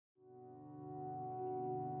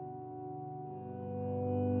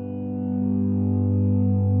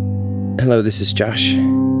Hello, this is Josh.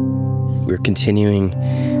 We're continuing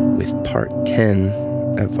with part 10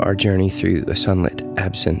 of our journey through A Sunlit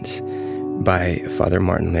Absence by Father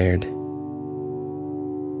Martin Laird.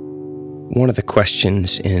 One of the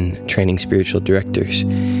questions in training spiritual directors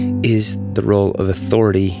is the role of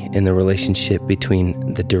authority in the relationship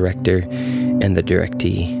between the director and the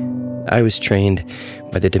directee. I was trained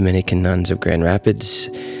by the Dominican nuns of Grand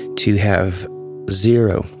Rapids to have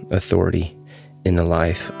zero authority in the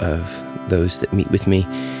life of those that meet with me.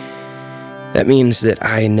 That means that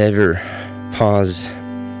I never pause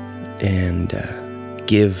and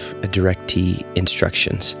give a directee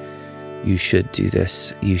instructions. You should do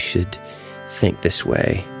this. You should think this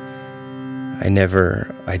way. I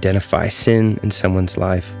never identify sin in someone's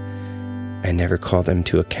life. I never call them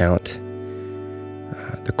to account.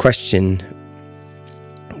 The question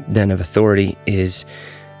then of authority is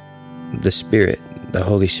the Spirit, the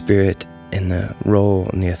Holy Spirit, and the role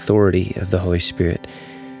and the authority of the Holy Spirit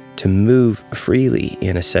to move freely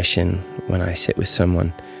in a session when I sit with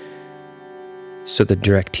someone, so the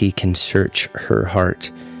directee can search her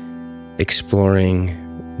heart, exploring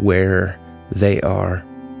where they are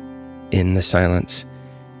in the silence,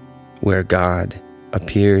 where God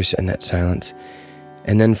appears in that silence,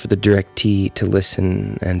 and then for the directee to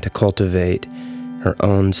listen and to cultivate her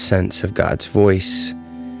own sense of God's voice,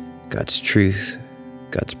 God's truth,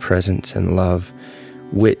 God's presence and love,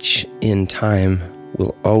 which in time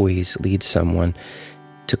will always lead someone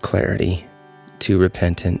to clarity, to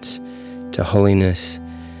repentance, to holiness,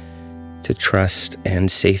 to trust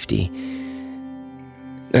and safety.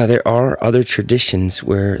 Now, there are other traditions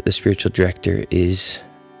where the spiritual director is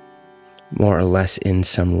more or less in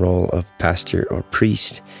some role of pastor or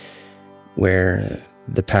priest, where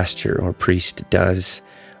the pastor or priest does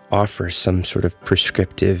offer some sort of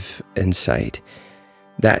prescriptive insight.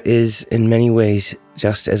 That is, in many ways,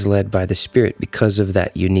 just as led by the Spirit because of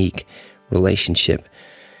that unique relationship.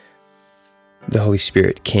 The Holy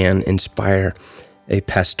Spirit can inspire a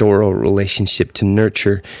pastoral relationship to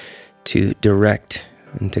nurture, to direct,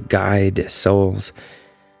 and to guide souls.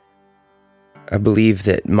 I believe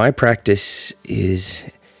that my practice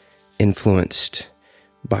is influenced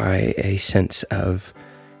by a sense of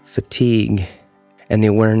fatigue and the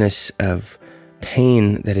awareness of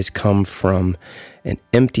pain that has come from an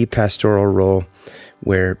empty pastoral role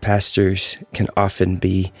where pastors can often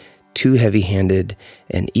be too heavy-handed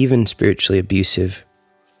and even spiritually abusive.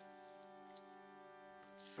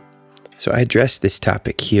 So I address this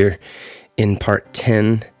topic here in part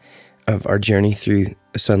 10 of our journey through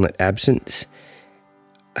A Sunlit Absence.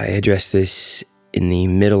 I address this in the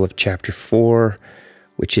middle of chapter 4,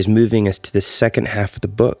 which is moving us to the second half of the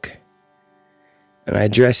book. And I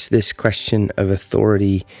address this question of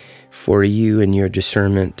authority for you and your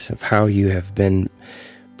discernment of how you have been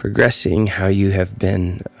progressing, how you have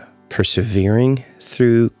been persevering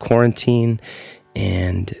through quarantine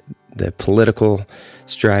and the political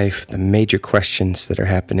strife, the major questions that are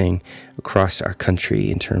happening across our country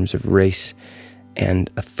in terms of race and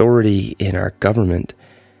authority in our government.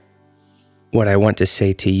 What I want to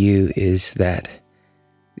say to you is that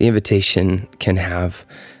the invitation can have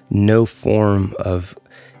no form of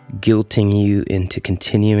guilting you into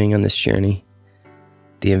continuing on this journey.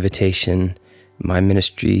 The invitation, my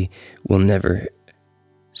ministry, will never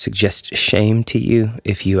suggest shame to you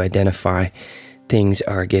if you identify things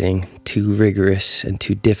are getting too rigorous and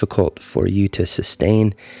too difficult for you to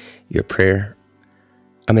sustain your prayer.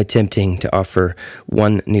 I'm attempting to offer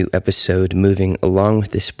one new episode moving along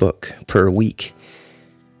with this book per week.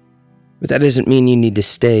 But that doesn't mean you need to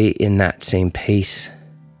stay in that same pace.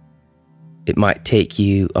 It might take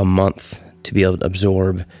you a month to be able to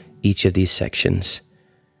absorb each of these sections.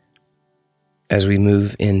 As we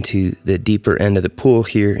move into the deeper end of the pool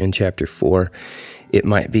here in chapter 4, it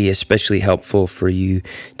might be especially helpful for you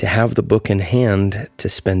to have the book in hand to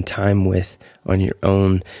spend time with on your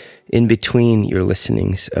own in between your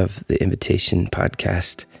listenings of the Invitation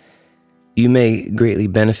podcast. You may greatly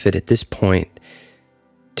benefit at this point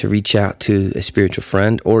to reach out to a spiritual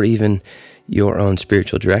friend or even your own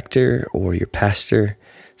spiritual director or your pastor,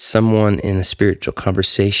 someone in a spiritual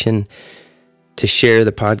conversation to share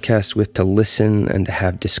the podcast with, to listen and to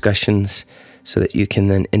have discussions so that you can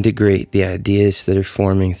then integrate the ideas that are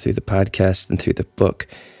forming through the podcast and through the book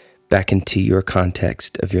back into your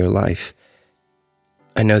context of your life.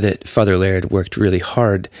 I know that Father Laird worked really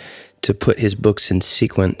hard to put his books in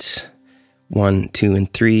sequence, 1, 2,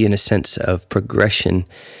 and 3, in a sense of progression.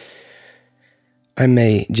 I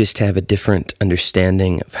may just have a different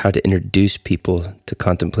understanding of how to introduce people to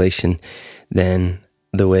contemplation than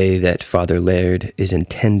the way that Father Laird is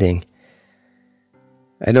intending.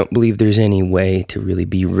 I don't believe there's any way to really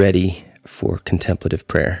be ready for contemplative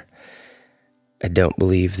prayer. I don't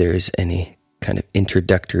believe there's any kind of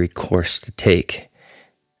introductory course to take.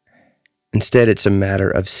 Instead, it's a matter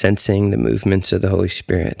of sensing the movements of the Holy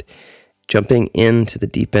Spirit, jumping into the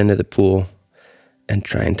deep end of the pool, and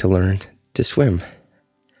trying to learn to swim.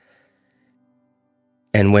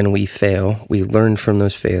 And when we fail, we learn from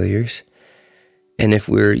those failures. And if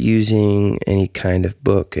we're using any kind of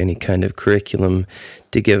book, any kind of curriculum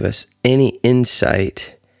to give us any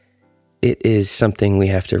insight, it is something we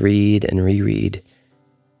have to read and reread,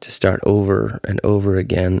 to start over and over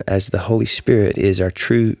again, as the Holy Spirit is our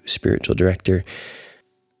true spiritual director.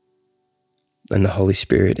 And the Holy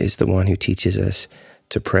Spirit is the one who teaches us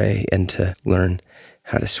to pray and to learn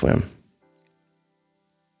how to swim.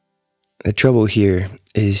 The trouble here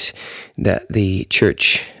is that the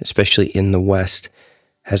church, especially in the West,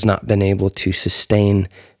 has not been able to sustain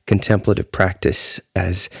contemplative practice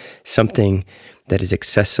as something that is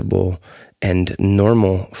accessible and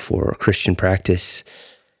normal for Christian practice.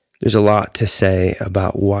 There's a lot to say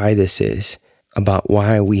about why this is, about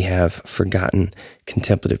why we have forgotten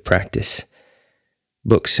contemplative practice.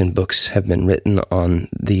 Books and books have been written on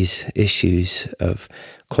these issues of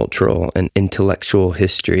cultural and intellectual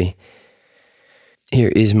history.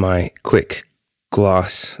 Here is my quick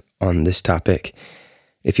gloss on this topic.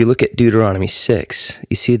 If you look at Deuteronomy 6,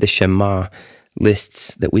 you see the Shema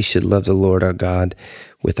lists that we should love the Lord our God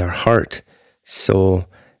with our heart, soul,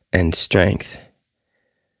 and strength.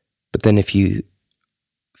 But then if you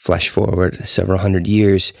flash forward several hundred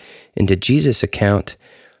years into Jesus' account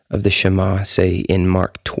of the Shema, say in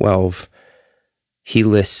Mark 12, he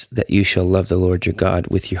lists that you shall love the Lord your God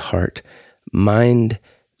with your heart, mind,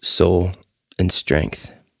 soul, and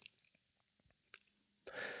strength.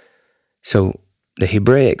 So the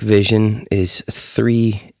Hebraic vision is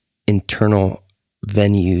 3 internal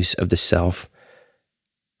venues of the self: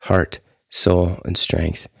 heart, soul, and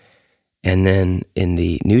strength. And then in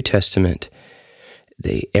the New Testament,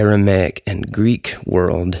 the Aramaic and Greek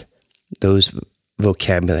world, those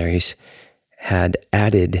vocabularies had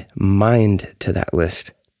added mind to that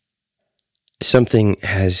list. Something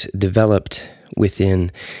has developed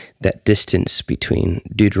within that distance between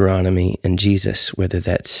Deuteronomy and Jesus, whether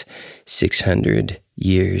that's 600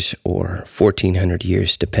 years or 1400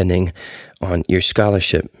 years, depending on your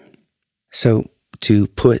scholarship. So to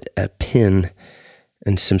put a pin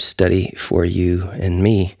and some study for you and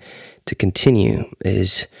me to continue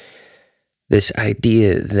is this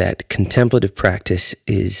idea that contemplative practice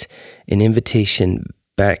is an invitation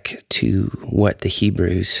back to what the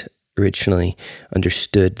Hebrews originally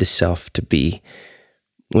understood the self to be,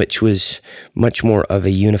 which was much more of a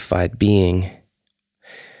unified being,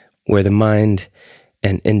 where the mind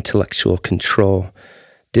and intellectual control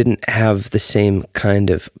didn't have the same kind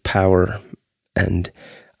of power and,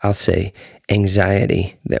 I'll say,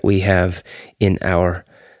 anxiety that we have in our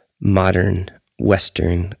modern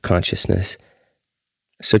Western consciousness.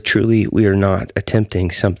 So truly, we are not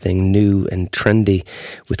attempting something new and trendy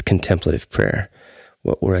with contemplative prayer.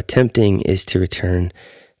 What we're attempting is to return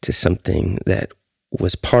to something that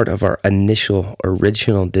was part of our initial,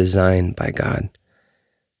 original design by God.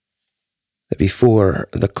 That before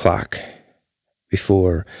the clock,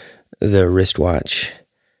 before the wristwatch,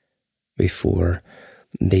 before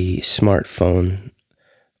the smartphone,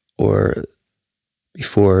 or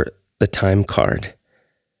before the time card,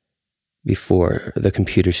 before the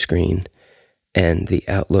computer screen and the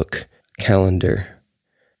Outlook calendar,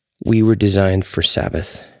 we were designed for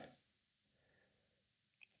Sabbath,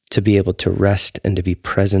 to be able to rest and to be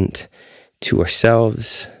present to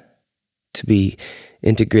ourselves, to be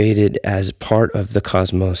integrated as part of the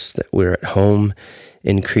cosmos, that we're at home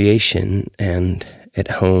in creation and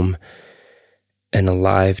at home and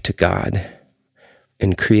alive to God,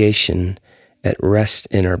 in creation, at rest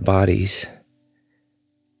in our bodies,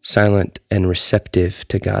 silent and receptive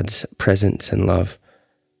to God's presence and love.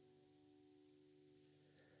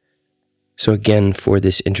 So again, for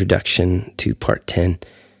this introduction to part 10,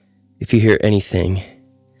 if you hear anything,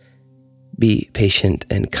 be patient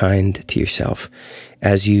and kind to yourself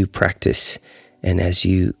as you practice and as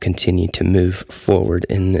you continue to move forward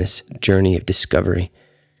in this journey of discovery.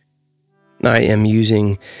 I am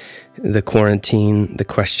using the quarantine, the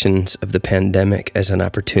questions of the pandemic, as an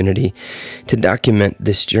opportunity to document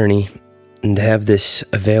this journey and to have this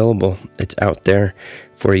available. It's out there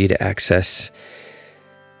for you to access.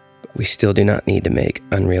 But we still do not need to make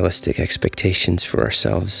unrealistic expectations for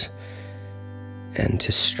ourselves and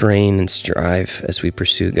to strain and strive as we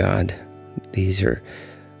pursue God. These are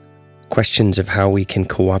questions of how we can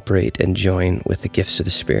cooperate and join with the gifts of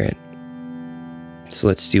the Spirit. So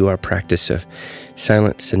let's do our practice of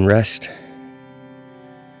silence and rest.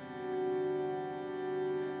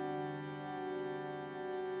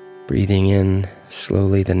 Breathing in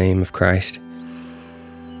slowly the name of Christ.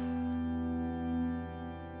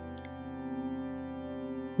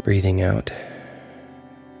 Breathing out.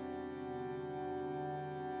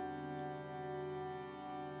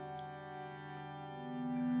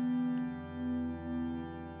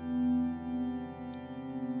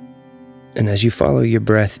 And as you follow your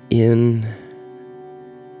breath in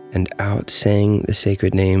and out, saying the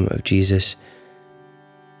sacred name of Jesus,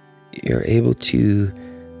 you're able to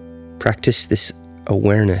practice this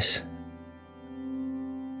awareness.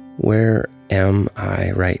 Where am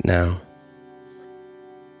I right now?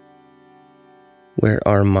 Where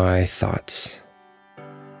are my thoughts?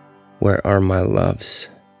 Where are my loves?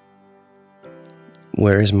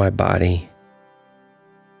 Where is my body?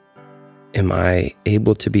 Am I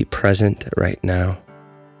able to be present right now?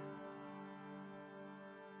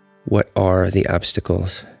 What are the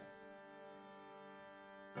obstacles?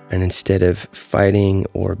 And instead of fighting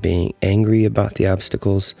or being angry about the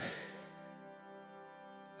obstacles,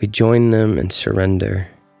 we join them and surrender.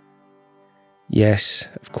 Yes,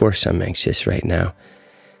 of course I'm anxious right now.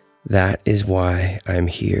 That is why I'm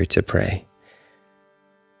here to pray.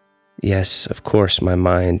 Yes, of course my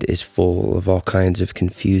mind is full of all kinds of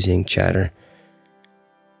confusing chatter.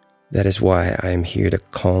 That is why I am here to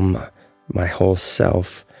calm my whole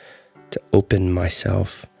self, to open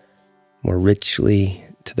myself more richly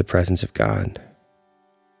to the presence of God.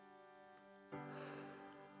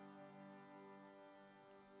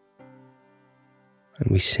 And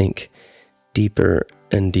we sink deeper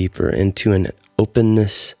and deeper into an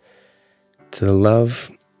openness to the love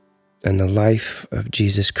and the life of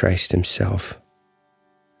Jesus Christ himself.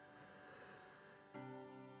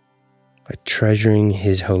 By treasuring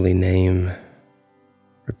his holy name,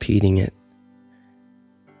 repeating it,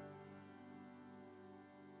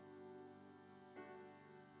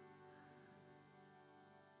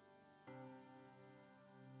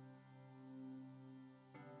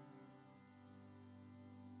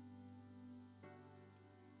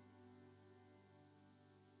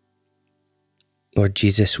 Lord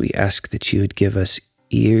Jesus, we ask that you would give us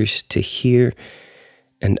ears to hear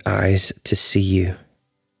and eyes to see you.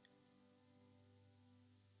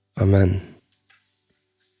 Amen.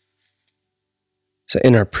 So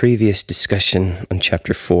in our previous discussion on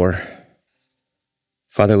chapter 4,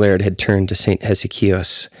 Father Laird had turned to St.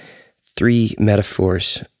 Hesychios 3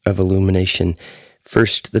 metaphors of illumination.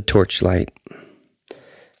 First, the torchlight,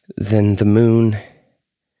 then the moon,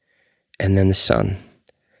 and then the sun.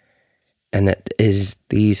 And it is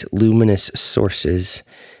these luminous sources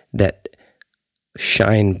that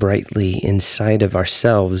shine brightly inside of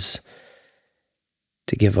ourselves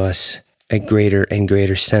to give us a greater and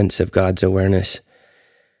greater sense of God's awareness.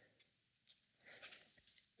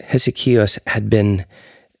 Hesychios had been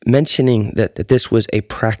mentioning that this was a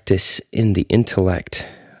practice in the intellect.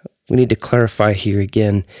 We need to clarify here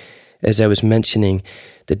again, as I was mentioning,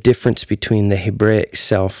 the difference between the Hebraic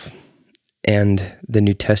self and the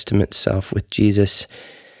New Testament self with Jesus.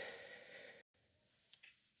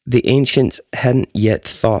 The ancients hadn't yet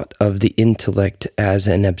thought of the intellect as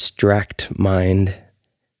an abstract mind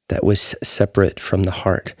that was separate from the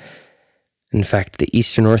heart. In fact, the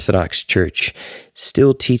Eastern Orthodox Church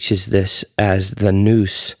still teaches this as the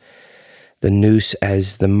nous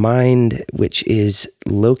as the mind which is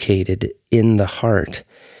located in the heart,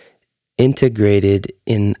 integrated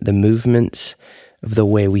in the movements of the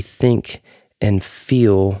way we think and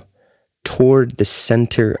feel toward the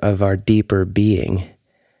center of our deeper being.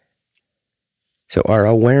 So our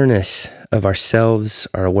awareness of ourselves,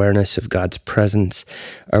 our awareness of God's presence,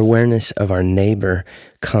 our awareness of our neighbor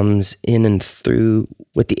comes in and through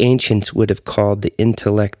what the ancients would have called the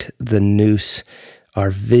intellect, the nous,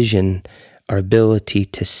 our vision, our ability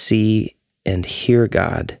to see and hear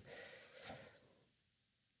God.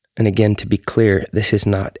 And again, to be clear, this is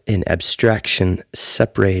not an abstraction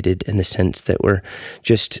separated in the sense that we're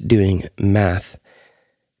just doing math.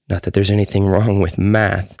 Not that there's anything wrong with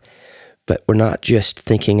math, but we're not just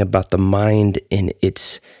thinking about the mind in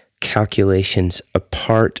its calculations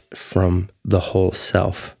apart from the whole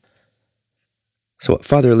self. So what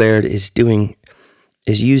Father Laird is doing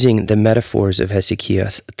is using the metaphors of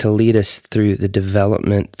Hesychios to lead us through the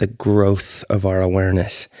development, the growth of our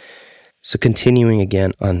awareness. So continuing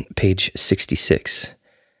again on page 66,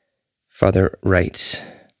 Father writes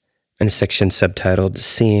in a section subtitled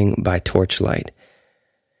Seeing by Torchlight.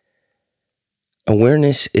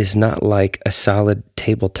 Awareness is not like a solid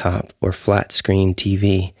tabletop or flat screen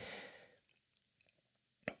TV.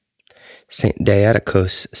 St.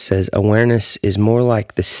 Diadochos says awareness is more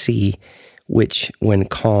like the sea, which, when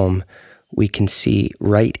calm, we can see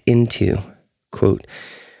right into. Quote,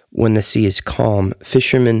 when the sea is calm,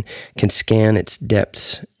 fishermen can scan its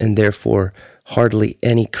depths, and therefore hardly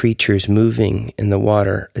any creatures moving in the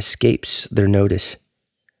water escapes their notice.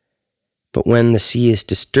 But when the sea is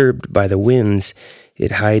disturbed by the winds,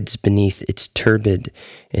 it hides beneath its turbid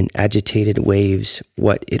and agitated waves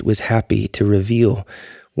what it was happy to reveal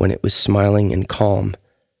when it was smiling and calm.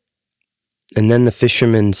 And then the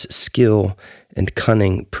fisherman's skill and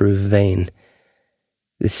cunning prove vain.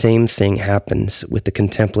 The same thing happens with the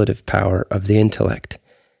contemplative power of the intellect.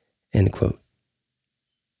 End quote.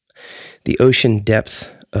 The ocean depth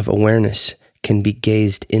of awareness can be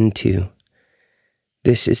gazed into.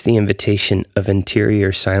 This is the invitation of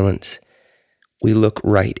interior silence. We look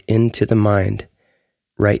right into the mind,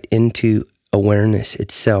 right into awareness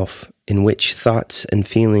itself, in which thoughts and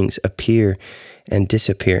feelings appear and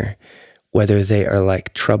disappear, whether they are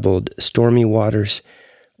like troubled, stormy waters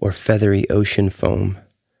or feathery ocean foam.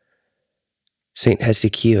 St.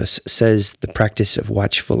 Hesychios says the practice of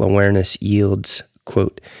watchful awareness yields,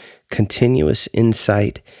 quote, continuous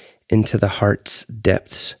insight into the heart's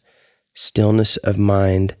depths, stillness of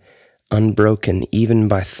mind, unbroken even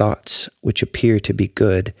by thoughts which appear to be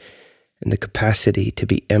good, and the capacity to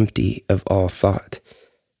be empty of all thought.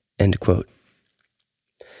 End quote.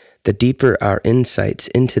 The deeper our insights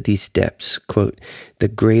into these depths, quote, the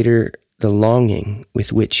greater the longing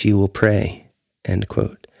with which you will pray. End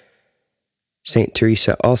quote. St.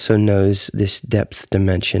 Teresa also knows this depth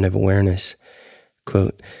dimension of awareness.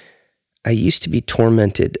 Quote, I used to be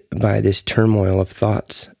tormented by this turmoil of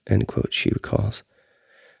thoughts, end quote, she recalls.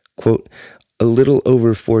 Quote, a little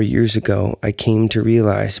over 4 years ago, I came to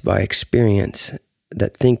realize by experience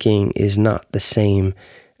that thinking is not the same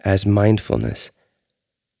as mindfulness.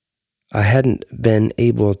 I hadn't been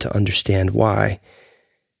able to understand why.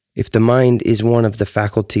 If the mind is one of the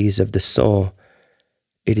faculties of the soul,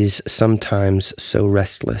 it is sometimes so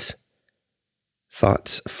restless.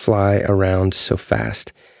 Thoughts fly around so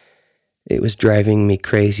fast. It was driving me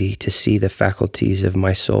crazy to see the faculties of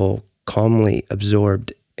my soul calmly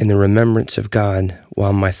absorbed in the remembrance of God,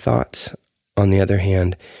 while my thoughts, on the other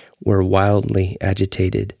hand, were wildly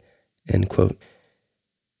agitated. End quote.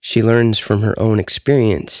 She learns from her own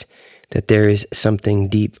experience that there is something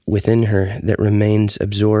deep within her that remains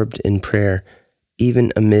absorbed in prayer,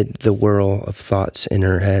 even amid the whirl of thoughts in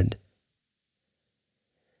her head.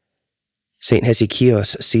 St.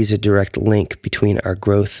 Hesychios sees a direct link between our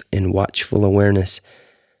growth in watchful awareness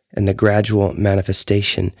and the gradual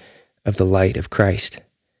manifestation of the light of Christ.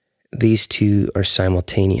 These two are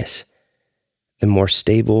simultaneous. The more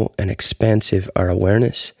stable and expansive our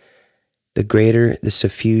awareness, the greater the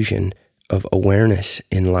suffusion of awareness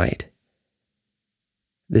in light.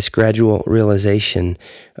 This gradual realization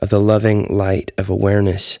of the loving light of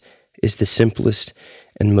awareness is the simplest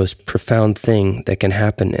and most profound thing that can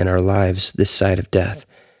happen in our lives this side of death.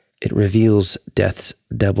 It reveals death's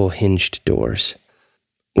double-hinged doors.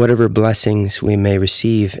 Whatever blessings we may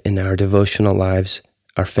receive in our devotional lives,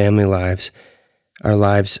 our family lives, our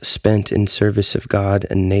lives spent in service of God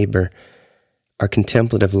and neighbor, our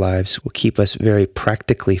contemplative lives will keep us very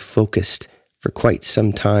practically focused for quite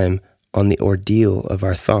some time on the ordeal of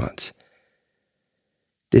our thoughts.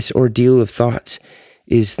 This ordeal of thoughts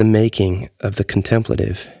is the making of the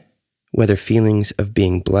contemplative, whether feelings of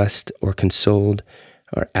being blessed or consoled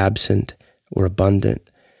are absent or abundant.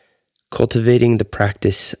 Cultivating the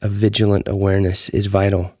practice of vigilant awareness is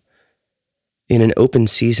vital. In an open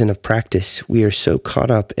season of practice, we are so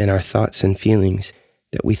caught up in our thoughts and feelings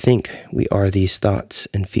that we think we are these thoughts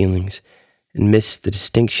and feelings, and miss the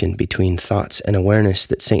distinction between thoughts and awareness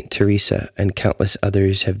that St. Teresa and countless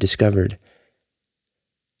others have discovered.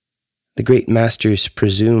 The great masters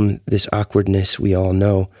presume this awkwardness we all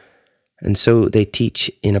know, and so they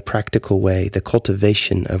teach in a practical way the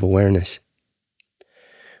cultivation of awareness.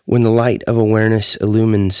 When the light of awareness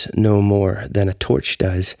illumines no more than a torch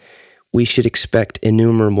does, we should expect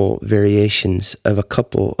innumerable variations of a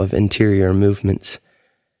couple of interior movements.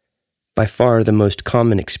 By far the most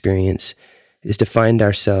common experience is to find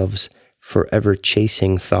ourselves forever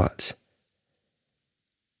chasing thoughts.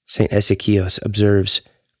 St. Hesychios observes,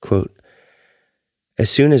 quote, as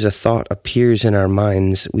soon as a thought appears in our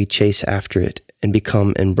minds, we chase after it and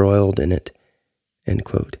become embroiled in it. End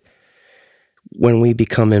quote. When we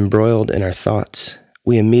become embroiled in our thoughts,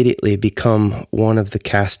 we immediately become one of the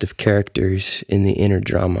cast of characters in the inner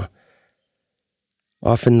drama.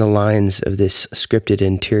 Often the lines of this scripted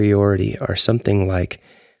interiority are something like,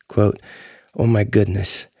 quote, oh my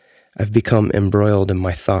goodness, I've become embroiled in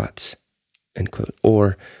my thoughts, end quote.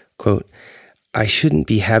 Or, quote, I shouldn't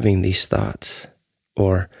be having these thoughts.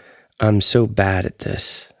 Or, I'm so bad at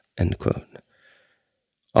this, end quote.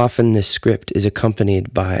 Often this script is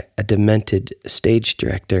accompanied by a demented stage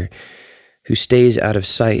director who stays out of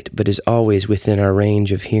sight but is always within our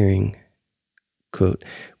range of hearing. Quote,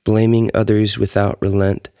 blaming others without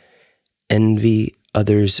relent, envy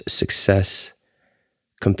others' success,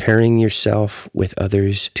 comparing yourself with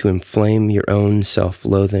others to inflame your own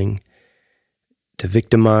self-loathing, to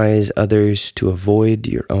victimize others to avoid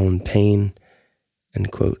your own pain,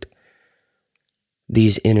 end quote.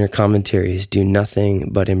 These inner commentaries do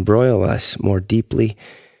nothing but embroil us more deeply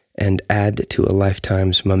and add to a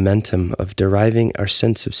lifetime's momentum of deriving our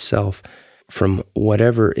sense of self from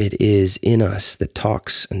whatever it is in us that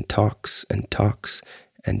talks and talks and talks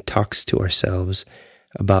and talks to ourselves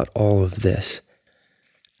about all of this.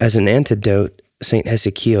 As an antidote, St.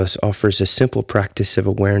 Hesychios offers a simple practice of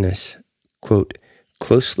awareness. Quote,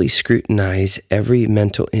 closely scrutinize every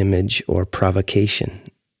mental image or provocation,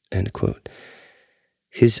 end quote.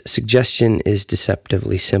 His suggestion is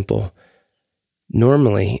deceptively simple.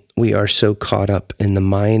 Normally, we are so caught up in the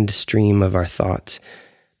mind stream of our thoughts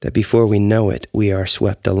that before we know it, we are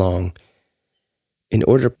swept along. In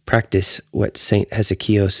order to practice what St.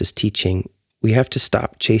 Hesychios is teaching, we have to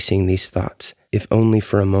stop chasing these thoughts, if only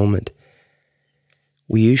for a moment.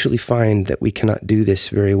 We usually find that we cannot do this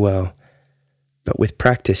very well, but with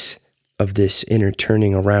practice of this inner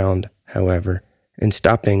turning around, however, and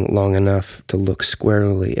stopping long enough to look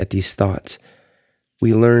squarely at these thoughts,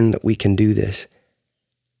 we learn that we can do this.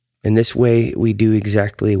 In this way, we do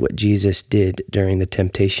exactly what Jesus did during the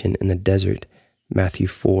temptation in the desert, Matthew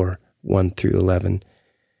 4, 1 through 11.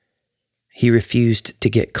 He refused to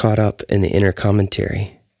get caught up in the inner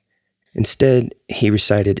commentary. Instead, he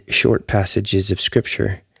recited short passages of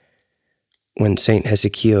Scripture. When St.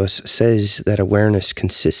 Hesychios says that awareness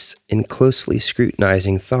consists in closely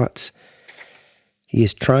scrutinizing thoughts, he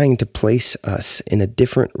is trying to place us in a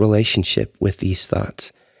different relationship with these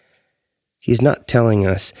thoughts. He is not telling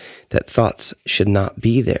us that thoughts should not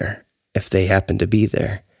be there if they happen to be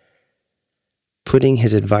there. Putting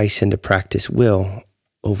his advice into practice will,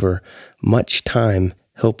 over much time,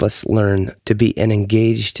 help us learn to be an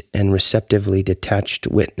engaged and receptively detached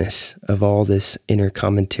witness of all this inner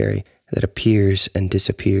commentary that appears and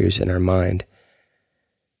disappears in our mind.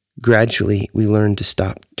 Gradually, we learn to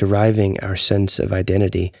stop deriving our sense of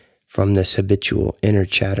identity from this habitual inner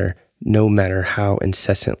chatter, no matter how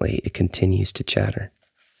incessantly it continues to chatter.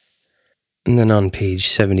 And then on page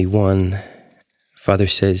 71, Father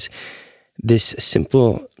says, this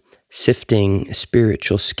simple, sifting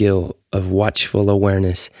spiritual skill of watchful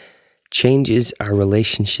awareness changes our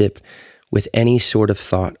relationship with any sort of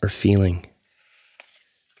thought or feeling.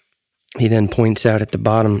 He then points out at the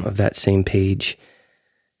bottom of that same page,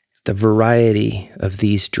 the variety of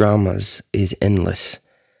these dramas is endless,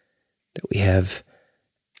 that we have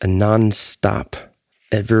a non-stop,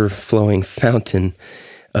 ever-flowing fountain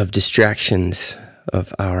of distractions,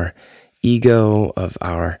 of our ego, of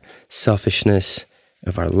our selfishness,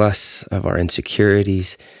 of our lusts, of our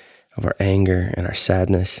insecurities, of our anger and our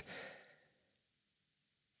sadness.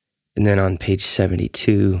 And then on page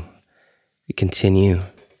 72, we continue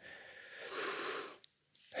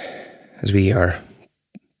as we are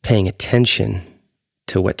paying attention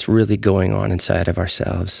to what's really going on inside of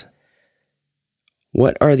ourselves.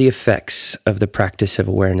 What are the effects of the practice of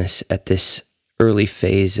awareness at this early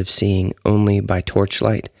phase of seeing only by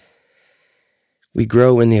torchlight? We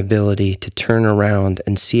grow in the ability to turn around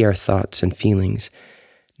and see our thoughts and feelings,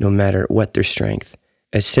 no matter what their strength,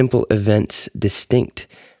 as simple events distinct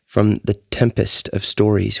from the tempest of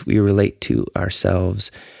stories we relate to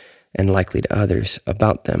ourselves and likely to others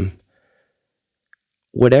about them.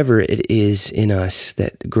 Whatever it is in us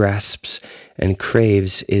that grasps and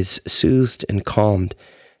craves is soothed and calmed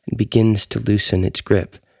and begins to loosen its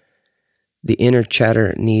grip. The inner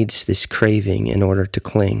chatter needs this craving in order to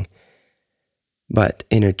cling. But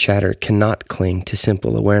inner chatter cannot cling to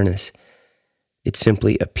simple awareness. It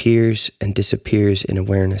simply appears and disappears in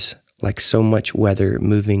awareness, like so much weather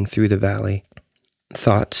moving through the valley.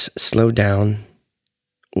 Thoughts slow down.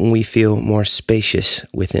 We feel more spacious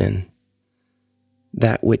within.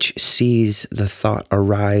 That which sees the thought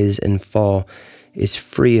arise and fall is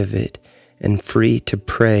free of it and free to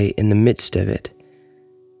pray in the midst of it.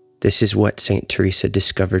 This is what St. Teresa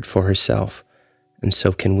discovered for herself, and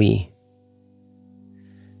so can we.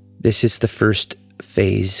 This is the first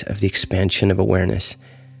phase of the expansion of awareness,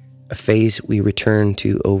 a phase we return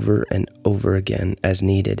to over and over again as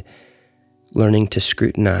needed, learning to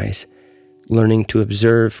scrutinize, learning to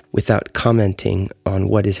observe without commenting on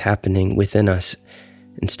what is happening within us,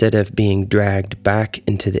 instead of being dragged back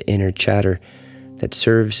into the inner chatter that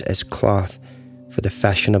serves as cloth for the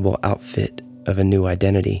fashionable outfit of a new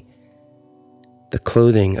identity. The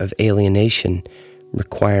clothing of alienation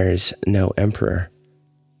requires no emperor.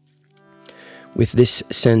 With this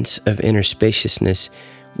sense of inner spaciousness,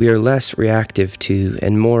 we are less reactive to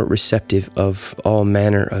and more receptive of all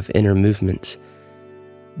manner of inner movements.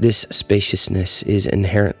 This spaciousness is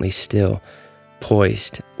inherently still,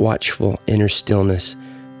 poised, watchful. Inner stillness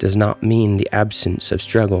does not mean the absence of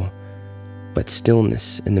struggle, but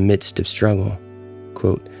stillness in the midst of struggle,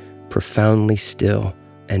 quote, profoundly still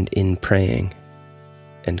and in praying,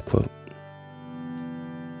 end quote.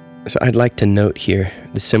 So I'd like to note here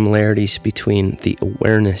the similarities between the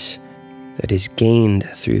awareness that is gained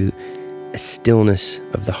through a stillness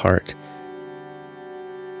of the heart,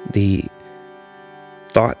 the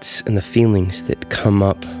thoughts and the feelings that come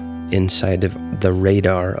up inside of the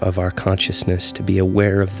radar of our consciousness, to be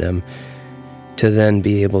aware of them, to then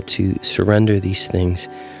be able to surrender these things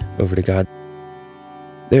over to God.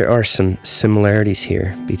 There are some similarities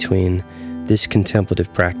here between this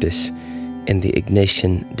contemplative practice and the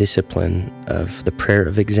Ignatian discipline of the prayer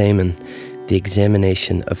of examen, the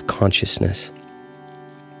examination of consciousness.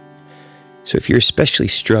 So if you're especially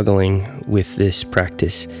struggling with this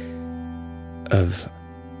practice of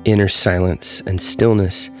inner silence and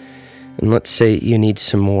stillness, and let's say you need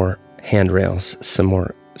some more handrails, some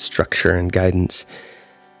more structure and guidance,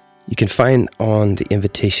 you can find on the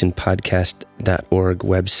invitationpodcast.org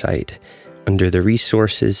website, under the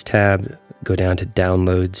resources tab, go down to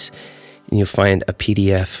downloads, and you'll find a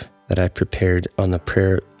PDF that I prepared on the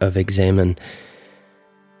prayer of examen.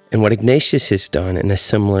 And what Ignatius has done in a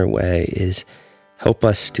similar way is help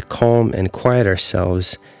us to calm and quiet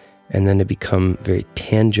ourselves, and then to become very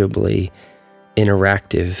tangibly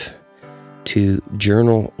interactive, to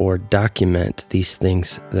journal or document these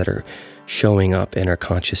things that are showing up in our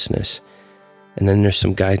consciousness. And then there's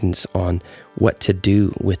some guidance on what to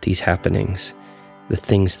do with these happenings, the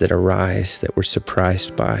things that arise that we're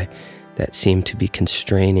surprised by, that seem to be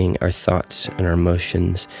constraining our thoughts and our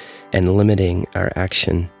emotions and limiting our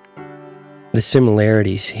action. The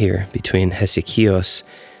similarities here between Hesychios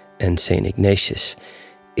and St. Ignatius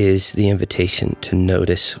is the invitation to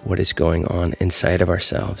notice what is going on inside of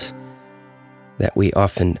ourselves, that we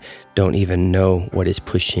often don't even know what is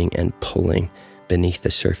pushing and pulling beneath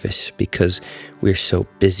the surface because we're so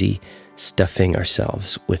busy stuffing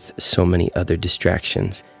ourselves with so many other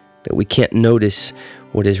distractions that we can't notice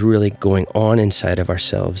what is really going on inside of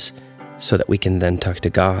ourselves, so that we can then talk to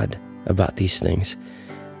God about these things.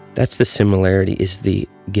 That's the similarity, is the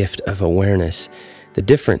gift of awareness. The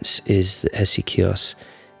difference is that Hesychios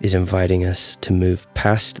is inviting us to move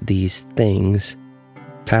past these things,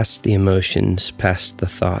 past the emotions, past the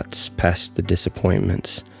thoughts, past the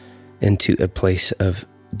disappointments, into a place of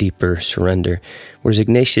deeper surrender. Whereas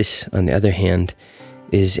Ignatius, on the other hand,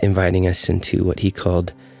 is inviting us into what he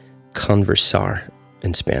called conversar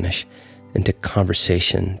in Spanish, into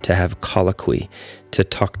conversation, to have colloquy, to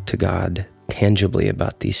talk to God tangibly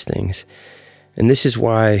about these things. And this is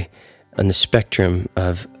why on the spectrum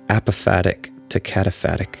of apophatic to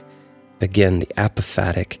cataphatic, again, the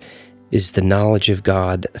apophatic is the knowledge of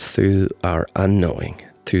God through our unknowing,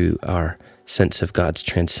 through our sense of God's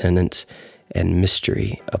transcendence and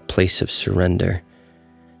mystery, a place of surrender.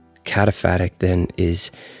 Cataphatic then is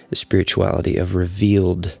a spirituality of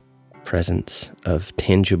revealed presence, of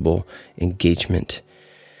tangible engagement.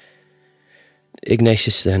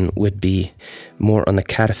 Ignatius then would be more on the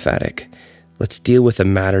cataphatic. Let's deal with the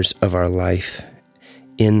matters of our life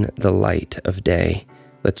in the light of day.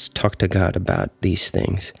 Let's talk to God about these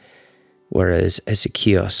things. Whereas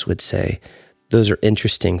Hesychios would say, those are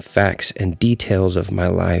interesting facts and details of my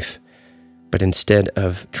life, but instead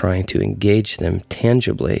of trying to engage them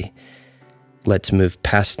tangibly, let's move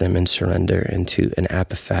past them and surrender into an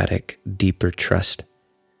apophatic, deeper trust.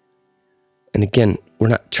 And again, we're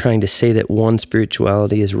not trying to say that one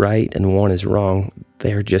spirituality is right and one is wrong.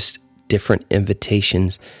 They're just different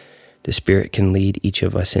invitations the Spirit can lead each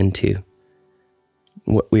of us into.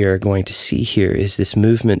 What we are going to see here is this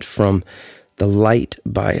movement from the light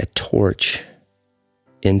by a torch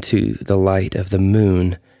into the light of the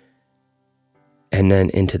moon, and then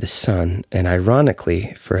into the sun. And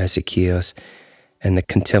ironically, for Hesychios and the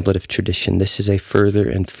contemplative tradition, this is a further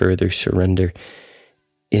and further surrender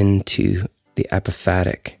into the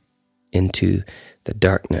apophatic, into the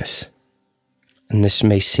darkness. And this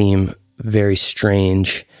may seem very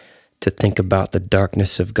strange to think about the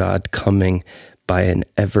darkness of God coming by an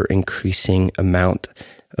ever-increasing amount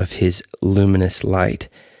of his luminous light.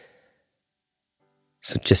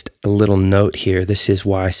 So just a little note here. This is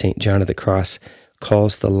why St. John of the Cross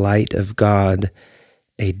calls the light of God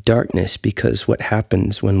a darkness, because what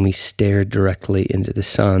happens when we stare directly into the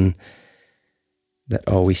sun, that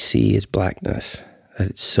all we see is blackness, that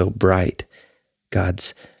it's so bright.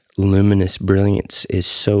 God's luminous brilliance is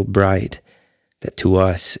so bright that to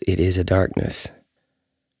us it is a darkness.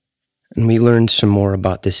 And we learned some more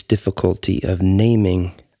about this difficulty of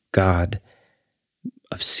naming God,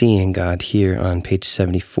 of seeing God here on page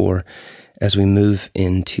 74 as we move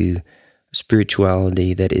into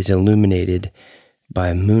spirituality that is illuminated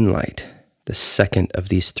by moonlight, the second of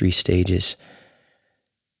these three stages.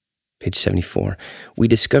 Page 74. We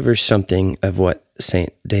discover something of what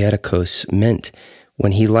St. Diadochos meant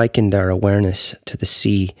when he likened our awareness to the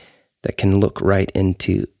sea that can look right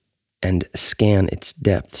into and scan its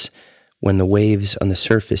depths when the waves on the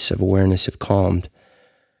surface of awareness have calmed.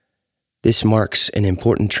 This marks an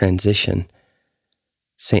important transition.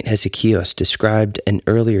 St. Hesychios described an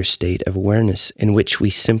earlier state of awareness in which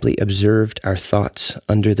we simply observed our thoughts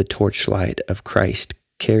under the torchlight of Christ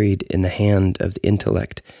carried in the hand of the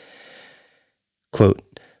intellect, quote,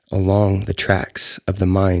 along the tracks of the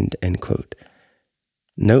mind, end quote.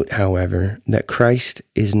 Note, however, that Christ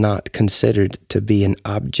is not considered to be an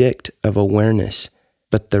object of awareness,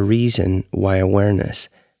 but the reason why awareness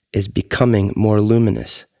is becoming more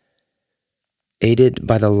luminous. Aided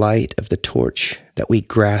by the light of the torch that we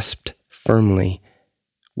grasped firmly,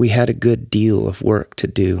 we had a good deal of work to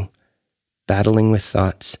do, battling with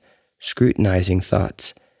thoughts, scrutinizing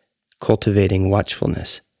thoughts, cultivating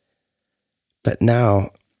watchfulness. But now,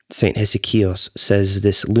 St. Hesychios says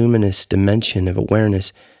this luminous dimension of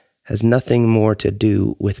awareness has nothing more to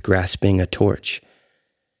do with grasping a torch.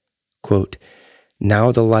 Quote,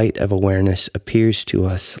 now the light of awareness appears to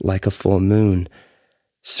us like a full moon,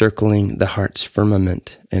 circling the heart's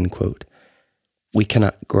firmament, end quote. We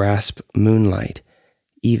cannot grasp moonlight,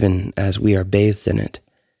 even as we are bathed in it.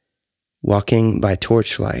 Walking by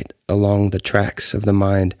torchlight along the tracks of the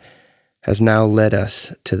mind has now led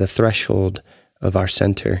us to the threshold of our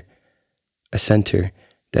center, a center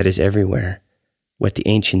that is everywhere, what the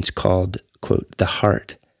ancients called, quote, the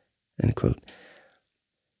heart, end quote.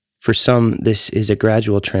 For some, this is a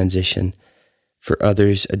gradual transition. For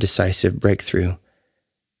others, a decisive breakthrough.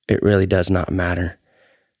 It really does not matter,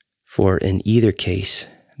 for in either case,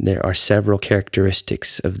 there are several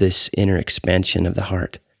characteristics of this inner expansion of the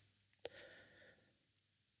heart.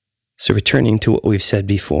 So returning to what we've said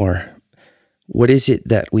before, what is it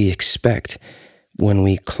that we expect when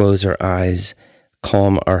we close our eyes,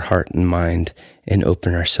 calm our heart and mind, and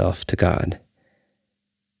open ourselves to God?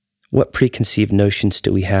 What preconceived notions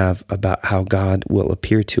do we have about how God will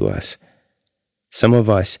appear to us? Some of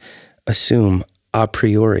us assume a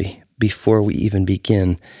priori, before we even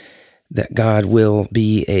begin, that God will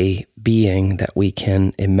be a being that we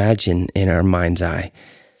can imagine in our mind's eye,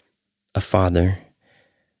 a father,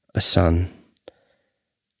 a son,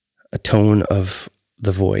 a tone of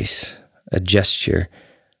the voice, a gesture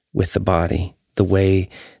with the body, the way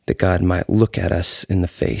that God might look at us in the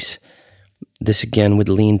face. This again would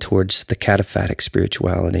lean towards the cataphatic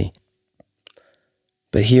spirituality.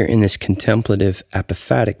 But here in this contemplative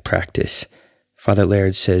apophatic practice, Father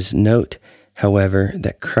Laird says, note, however,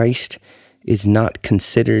 that Christ is not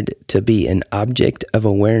considered to be an object of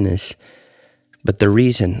awareness, but the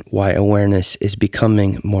reason why awareness is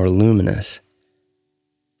becoming more luminous.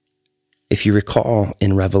 If you recall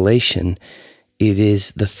in Revelation, it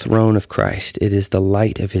is the throne of Christ, it is the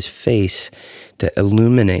light of his face that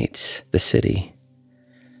illuminates the city.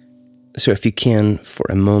 So if you can, for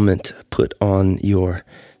a moment, put on your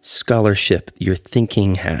scholarship, your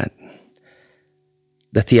thinking hat.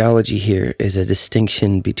 The theology here is a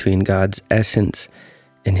distinction between God's essence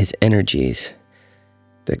and his energies.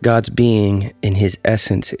 That God's being in his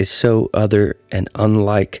essence is so other and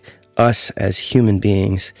unlike us as human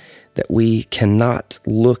beings that we cannot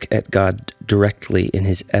look at God directly in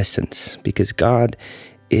his essence, because God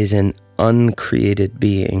is an uncreated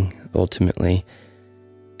being, ultimately,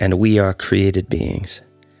 and we are created beings.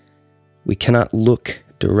 We cannot look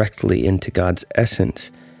directly into God's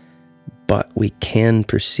essence, but we can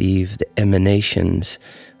perceive the emanations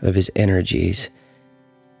of his energies.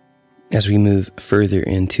 As we move further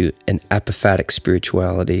into an apophatic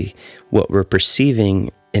spirituality, what we're perceiving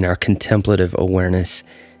in our contemplative awareness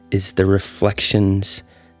is the reflections,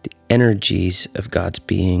 the energies of God's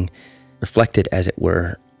being, reflected, as it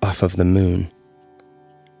were, off of the moon.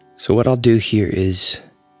 So what I'll do here is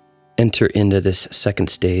enter into this second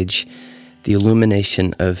stage, the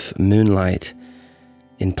illumination of moonlight,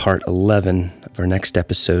 in part 11 of our next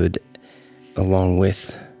episode, along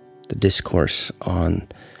with the discourse on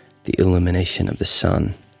the illumination of the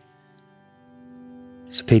sun.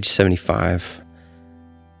 So page 75,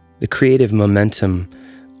 the creative momentum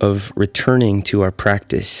of returning to our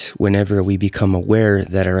practice whenever we become aware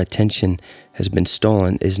that our attention has been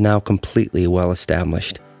stolen is now completely well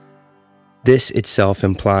established. This itself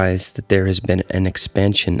implies that there has been an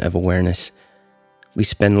expansion of awareness. We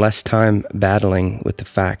spend less time battling with the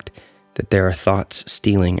fact that there are thoughts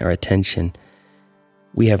stealing our attention.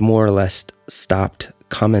 We have more or less stopped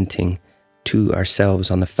commenting to ourselves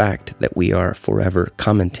on the fact that we are forever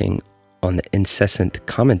commenting on the incessant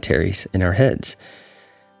commentaries in our heads.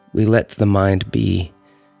 We let the mind be,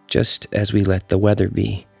 just as we let the weather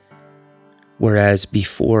be. Whereas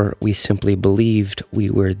before we simply believed we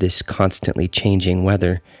were this constantly changing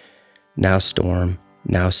weather, now storm,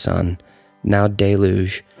 now sun, now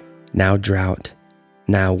deluge, now drought,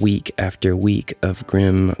 now week after week of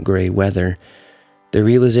grim gray weather, the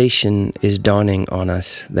realization is dawning on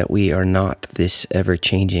us that we are not this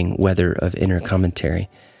ever-changing weather of inner commentary.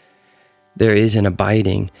 There is an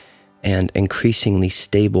abiding and increasingly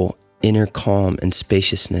stable inner calm and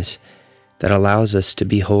spaciousness that allows us to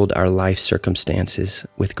behold our life circumstances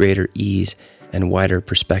with greater ease and wider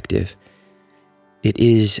perspective. It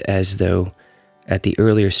is as though, at the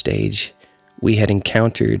earlier stage, we had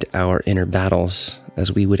encountered our inner battles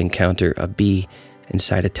as we would encounter a bee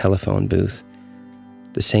inside a telephone booth.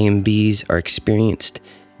 The same bees are experienced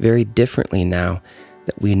very differently now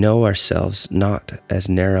that we know ourselves not as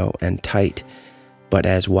narrow and tight, but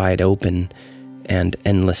as wide open and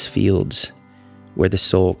endless fields, where the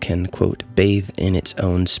soul can, quote, bathe in its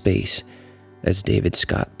own space, as David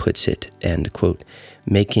Scott puts it, and, quote,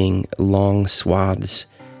 making long swaths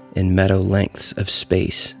in meadow lengths of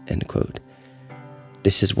space, end quote.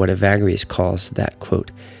 This is what Evagrius calls that,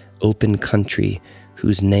 quote, open country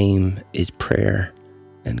whose name is prayer,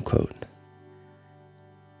 end quote.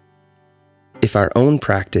 If our own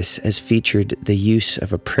practice has featured the use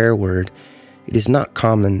of a prayer word, it is not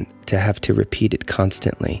common to have to repeat it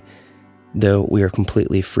constantly, though we are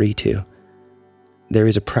completely free to. There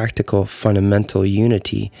is a practical fundamental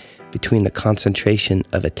unity between the concentration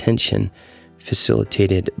of attention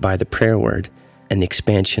facilitated by the prayer word and the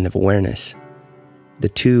expansion of awareness. The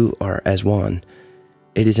two are as one.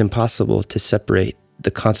 It is impossible to separate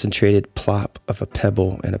the concentrated plop of a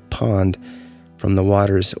pebble in a pond from the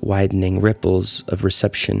water's widening ripples of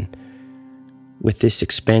reception. With this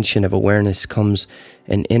expansion of awareness comes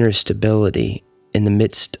an inner stability in the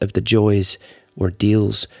midst of the joys,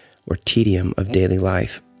 ordeals, or tedium of daily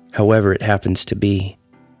life, however it happens to be.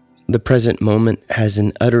 The present moment has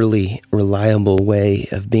an utterly reliable way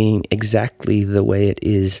of being exactly the way it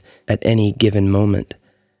is at any given moment.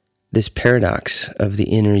 This paradox of the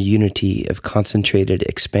inner unity of concentrated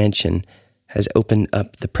expansion has opened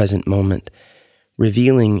up the present moment,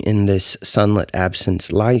 revealing in this sunlit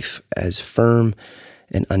absence life as firm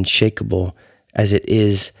and unshakable as it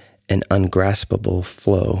is an ungraspable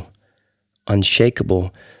flow.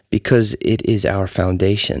 Unshakable because it is our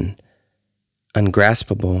foundation.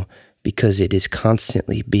 Ungraspable because it is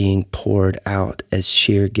constantly being poured out as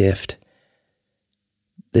sheer gift.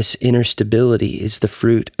 This inner stability is the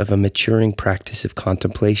fruit of a maturing practice of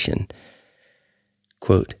contemplation.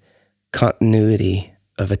 Quote, continuity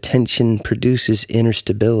of attention produces inner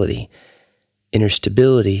stability. Inner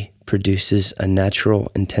stability produces a natural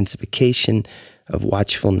intensification of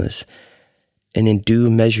watchfulness, and in due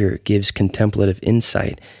measure gives contemplative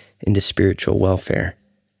insight into spiritual welfare.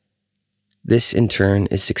 This, in turn,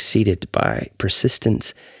 is succeeded by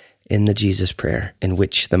persistence in the Jesus prayer, in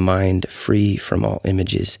which the mind, free from all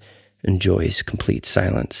images, enjoys complete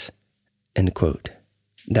silence. End quote.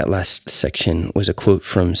 That last section was a quote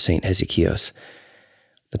from St. Hesychios.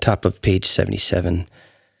 The top of page 77.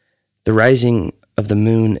 The rising of the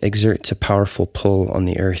moon exerts a powerful pull on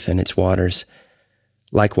the earth and its waters.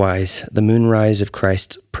 Likewise, the moonrise of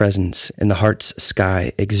Christ's presence in the heart's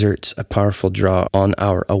sky exerts a powerful draw on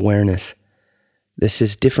our awareness. This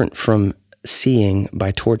is different from seeing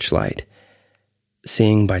by torchlight.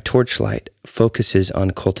 Seeing by torchlight focuses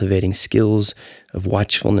on cultivating skills of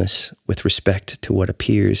watchfulness with respect to what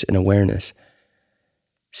appears in awareness.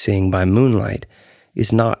 Seeing by moonlight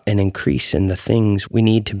is not an increase in the things we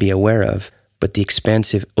need to be aware of, but the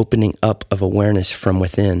expansive opening up of awareness from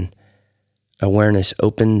within. Awareness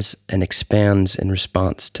opens and expands in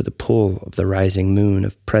response to the pull of the rising moon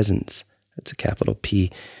of presence. That's a capital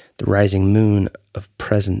P, the rising moon of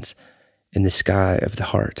presence in the sky of the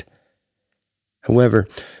heart. However,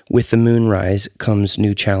 with the moonrise comes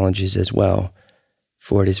new challenges as well.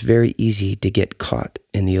 for it is very easy to get caught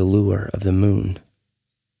in the allure of the moon.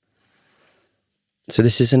 So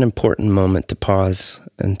this is an important moment to pause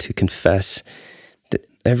and to confess that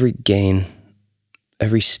every gain,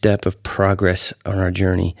 every step of progress on our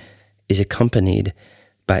journey is accompanied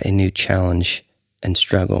by a new challenge and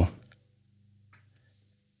struggle.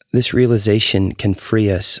 This realization can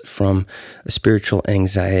free us from a spiritual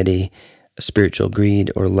anxiety, a spiritual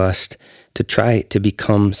greed or lust to try to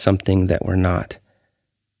become something that we're not.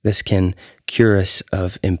 This can cure us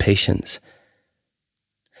of impatience,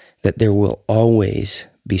 that there will always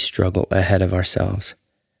be struggle ahead of ourselves.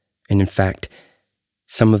 And in fact,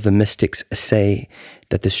 some of the mystics say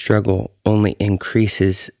that the struggle only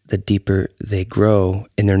increases the deeper they grow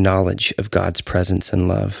in their knowledge of God's presence and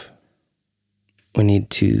love. We need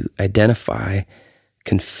to identify,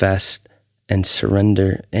 confess, and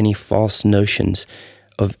surrender any false notions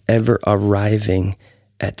of ever arriving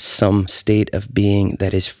at some state of being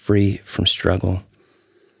that is free from struggle.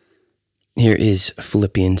 Here is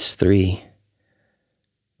Philippians 3,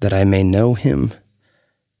 that I may know him,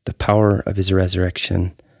 the power of his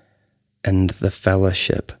resurrection, and the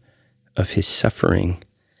fellowship of his suffering,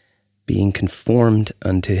 being conformed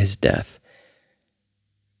unto his death.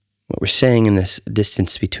 What we're saying in this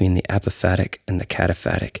distance between the apophatic and the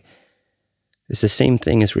cataphatic is the same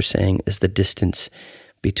thing as we're saying as the distance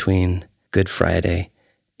between Good Friday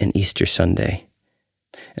and Easter Sunday,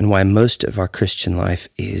 and why most of our Christian life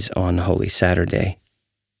is on Holy Saturday.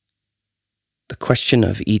 The question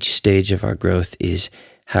of each stage of our growth is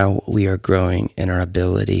how we are growing in our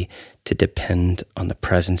ability to depend on the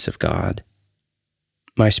presence of God.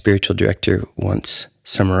 My spiritual director once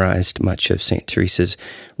summarized much of St. Teresa's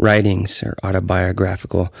writings or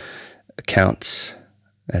autobiographical accounts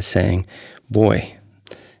as saying, "Boy,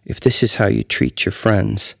 if this is how you treat your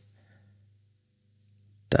friends, ...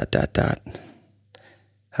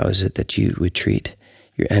 how is it that you would treat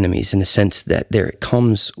your enemies?" In the sense that there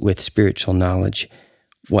comes with spiritual knowledge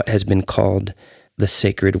what has been called the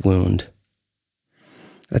sacred wound.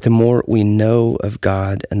 That the more we know of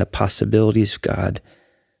God and the possibilities of God,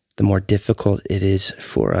 the more difficult it is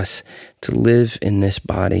for us to live in this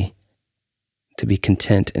body, to be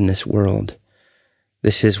content in this world.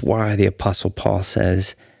 This is why the Apostle Paul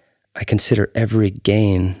says, "I consider every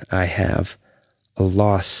gain I have a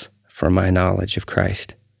loss for my knowledge of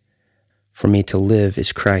Christ. For me to live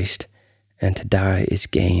is Christ, and to die is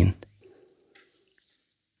gain."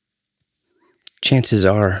 Chances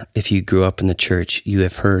are, if you grew up in the church, you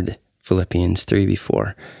have heard Philippians 3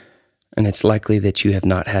 before, and it's likely that you have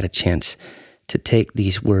not had a chance to take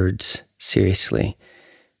these words seriously,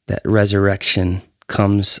 that resurrection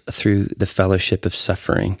comes through the fellowship of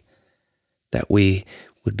suffering, that we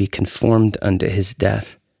would be conformed unto his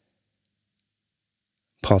death.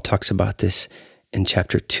 Paul talks about this in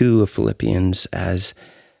chapter 2 of Philippians as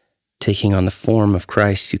taking on the form of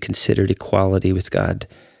Christ, who considered equality with God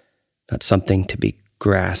not something to be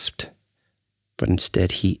grasped, but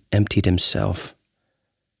instead he emptied himself.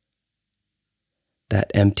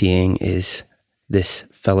 That emptying is this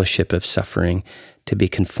fellowship of suffering, to be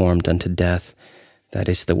conformed unto death. That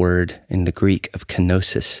is the word in the Greek of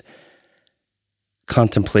kenosis.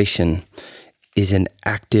 Contemplation is an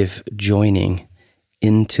active joining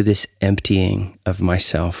into this emptying of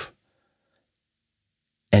myself.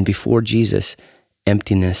 And before Jesus,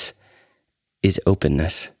 emptiness is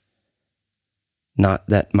openness. Not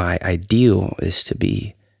that my ideal is to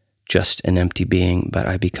be just an empty being, but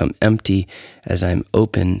I become empty as I'm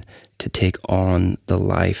open to take on the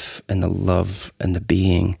life and the love and the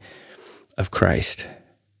being of Christ.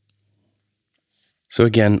 So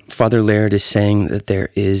again, Father Laird is saying that there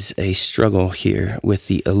is a struggle here with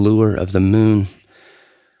the allure of the moon,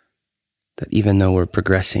 that even though we're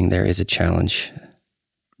progressing, there is a challenge.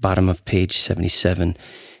 Bottom of page 77,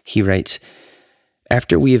 he writes,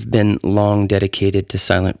 "After we have been long dedicated to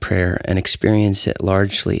silent prayer and experience it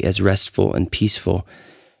largely as restful and peaceful,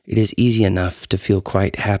 it is easy enough to feel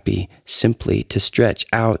quite happy simply to stretch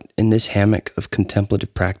out in this hammock of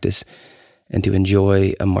contemplative practice and to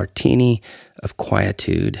enjoy a martini of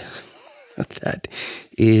quietude." That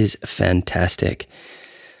is fantastic.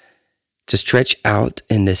 To stretch out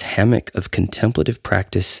in this hammock of contemplative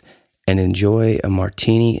practice and enjoy a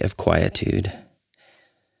martini of quietude.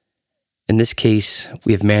 In this case,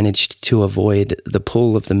 we have managed to avoid the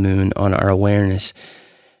pull of the moon on our awareness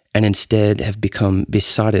and instead have become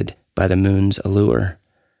besotted by the moon's allure.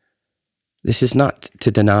 This is not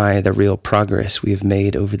to deny the real progress we have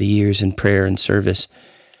made over the years in prayer and service.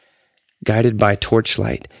 Guided by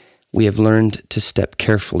torchlight, we have learned to step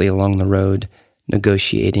carefully along the road,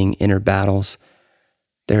 negotiating inner battles,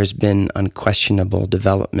 there has been unquestionable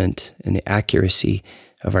development in the accuracy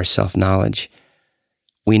of our self-knowledge.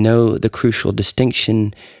 We know the crucial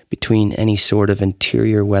distinction between any sort of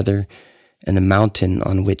interior weather and the mountain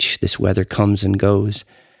on which this weather comes and goes.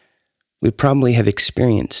 We probably have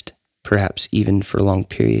experienced, perhaps even for long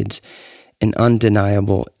periods, an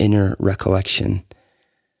undeniable inner recollection.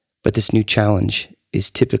 But this new challenge is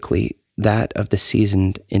typically that of the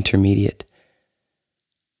seasoned intermediate.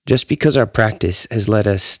 Just because our practice has led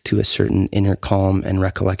us to a certain inner calm and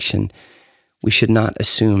recollection, we should not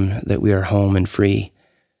assume that we are home and free.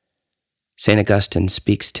 St. Augustine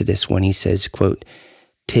speaks to this when he says, quote,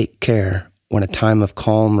 "Take care when a time of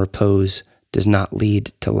calm repose does not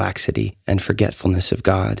lead to laxity and forgetfulness of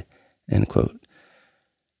God," end quote.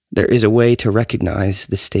 There is a way to recognize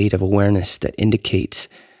the state of awareness that indicates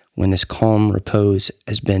when this calm repose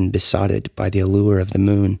has been besotted by the allure of the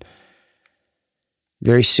moon.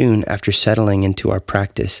 Very soon after settling into our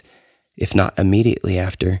practice, if not immediately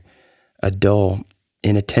after, a dull,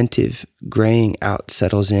 inattentive graying out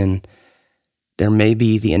settles in. There may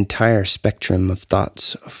be the entire spectrum of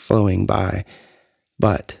thoughts flowing by,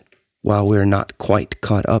 but while we're not quite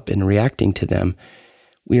caught up in reacting to them,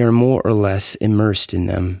 we are more or less immersed in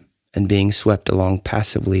them and being swept along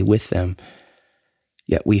passively with them.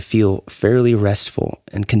 Yet we feel fairly restful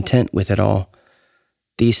and content with it all.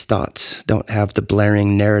 These thoughts don't have the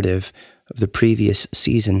blaring narrative of the previous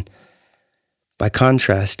season. By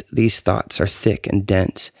contrast, these thoughts are thick and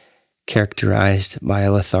dense, characterized by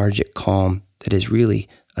a lethargic calm that is really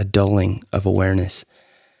a dulling of awareness.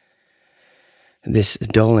 This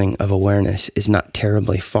dulling of awareness is not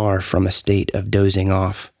terribly far from a state of dozing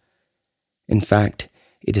off. In fact,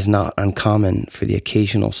 it is not uncommon for the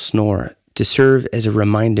occasional snore to serve as a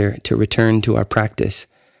reminder to return to our practice.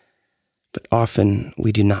 But often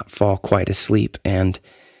we do not fall quite asleep, and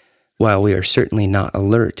while we are certainly not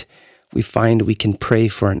alert, we find we can pray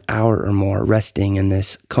for an hour or more resting in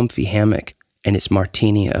this comfy hammock and its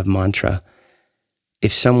martini of mantra.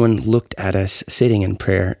 If someone looked at us sitting in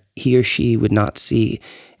prayer, he or she would not see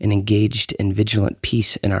an engaged and vigilant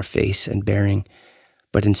peace in our face and bearing,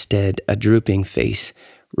 but instead a drooping face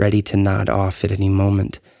ready to nod off at any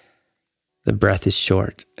moment. The breath is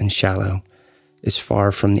short and shallow, as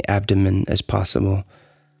far from the abdomen as possible.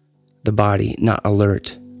 The body not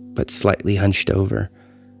alert, but slightly hunched over.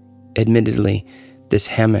 Admittedly, this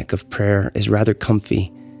hammock of prayer is rather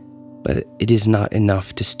comfy, but it is not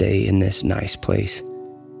enough to stay in this nice place.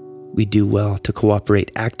 We do well to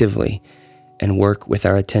cooperate actively and work with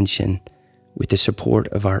our attention with the support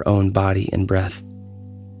of our own body and breath.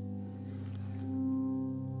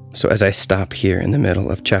 So as I stop here in the middle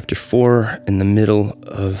of chapter 4, in the middle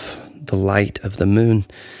of the light of the moon,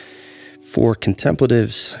 for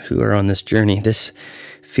contemplatives who are on this journey, this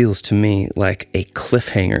feels to me like a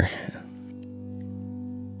cliffhanger.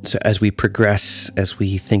 So as we progress, as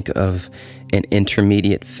we think of an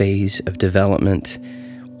intermediate phase of development,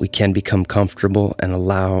 we can become comfortable and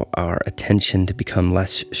allow our attention to become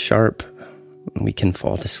less sharp. We can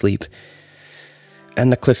fall to sleep.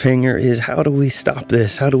 And the cliffhanger is, how do we stop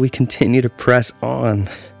this? How do we continue to press on?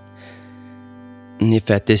 And if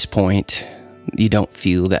at this point you don't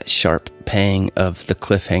feel that sharp pang of the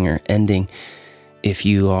cliffhanger ending, if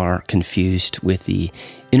you are confused with the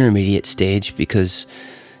intermediate stage because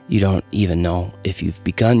you don't even know if you've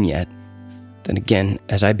begun yet, then again,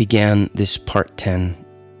 as I began this part 10,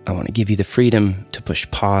 I want to give you the freedom to push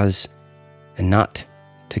pause and not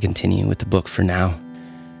to continue with the book for now.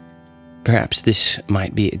 Perhaps this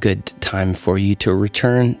might be a good time for you to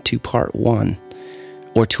return to part 1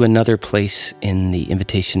 or to another place in the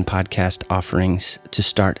Invitation Podcast offerings to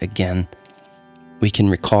start again. We can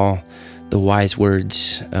recall the wise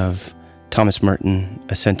words of Thomas Merton,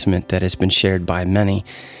 a sentiment that has been shared by many,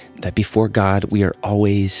 that before God we are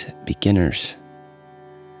always beginners,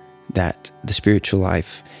 that the spiritual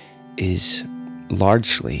life is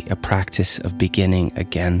largely a practice of beginning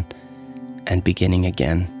again and beginning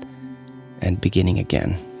again and beginning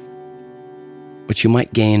again. What you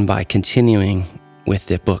might gain by continuing with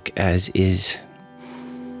the book as is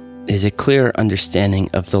a clear understanding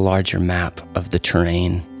of the larger map of the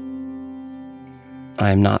terrain.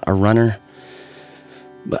 I am not a runner,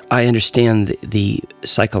 but I understand the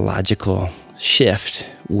psychological shift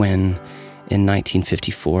when, in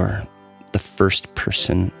 1954, the first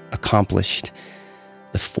person accomplished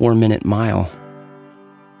the 4-minute mile.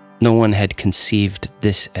 No one had conceived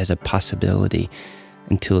this as a possibility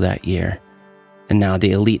until that year. And now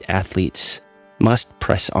the elite athletes must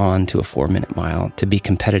press on to a 4-minute mile to be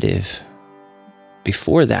competitive.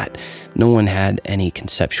 Before that, no one had any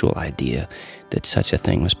conceptual idea that such a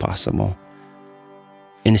thing was possible.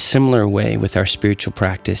 In a similar way with our spiritual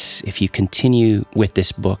practice, if you continue with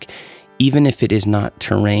this book, even if it is not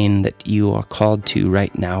terrain that you are called to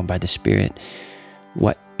right now by the Spirit,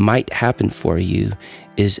 what might happen for you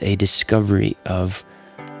is a discovery of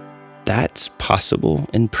that's possible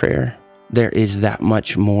in prayer. There is that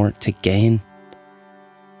much more to gain.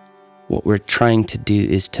 What we're trying to do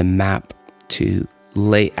is to map, to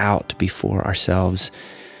lay out before ourselves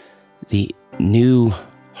the new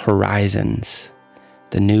horizons,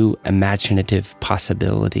 the new imaginative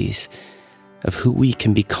possibilities of who we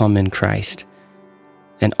can become in Christ.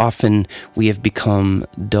 And often we have become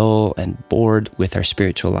dull and bored with our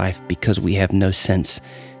spiritual life because we have no sense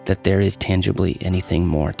that there is tangibly anything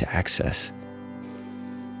more to access.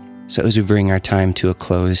 So as we bring our time to a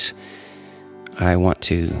close, I want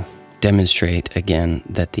to demonstrate again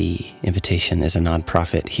that the invitation is a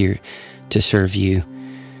nonprofit here to serve you.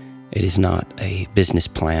 It is not a business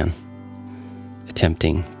plan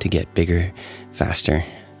attempting to get bigger, faster,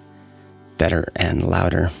 better, and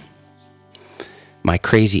louder. My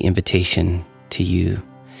crazy invitation to you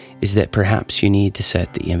is that perhaps you need to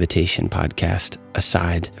set the Invitation podcast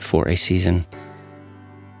aside for a season.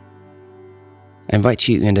 I invite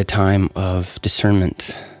you into a time of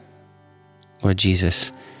discernment. Lord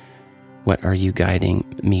Jesus, what are you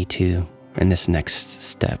guiding me to in this next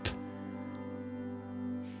step?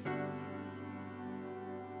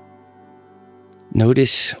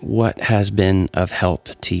 Notice what has been of help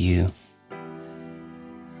to you.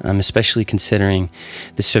 I'm especially considering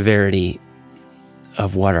the severity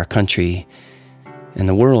of what our country and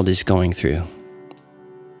the world is going through.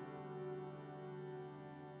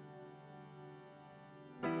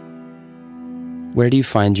 Where do you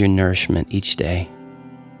find your nourishment each day?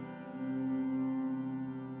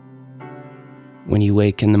 When you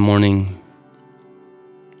wake in the morning,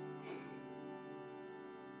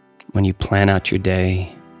 when you plan out your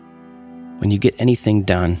day, when you get anything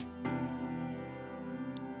done,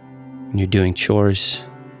 when you're doing chores,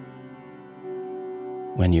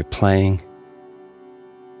 when you're playing,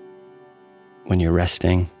 when you're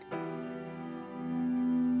resting,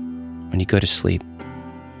 when you go to sleep.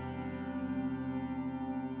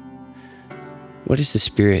 What is the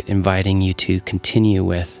Spirit inviting you to continue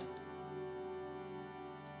with?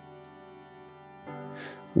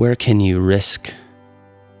 Where can you risk?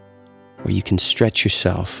 Where you can stretch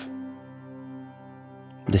yourself?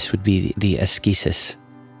 This would be the ascesis,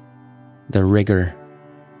 the rigor.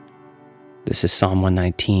 This is Psalm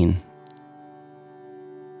 119.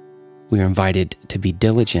 We are invited to be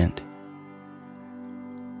diligent.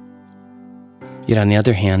 Yet on the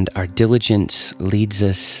other hand, our diligence leads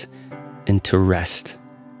us into rest,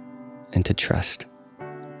 into trust.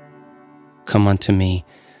 Come unto me,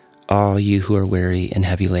 all you who are weary and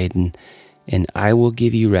heavy laden, and I will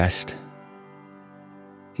give you rest.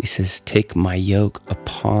 He says, take my yoke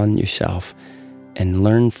upon yourself and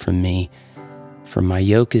learn from me, for my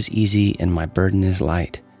yoke is easy and my burden is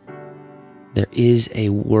light. There is a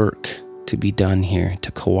work to be done here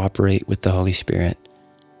to cooperate with the Holy Spirit.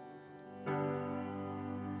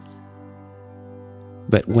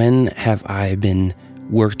 But when have I been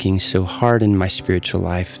working so hard in my spiritual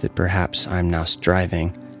life that perhaps I'm now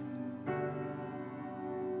striving?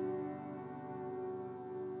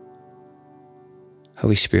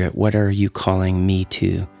 Holy Spirit, what are you calling me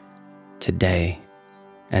to today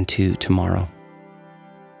and to tomorrow?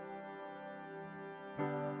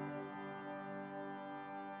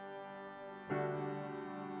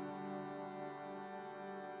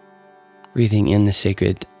 Breathing in the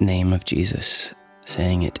sacred name of Jesus,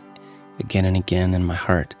 saying it again and again in my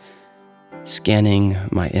heart, scanning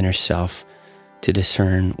my inner self to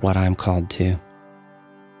discern what I'm called to.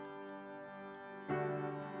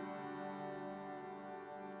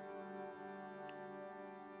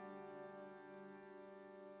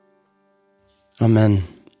 Amen.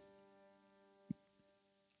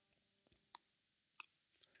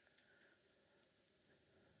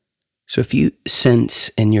 So if you sense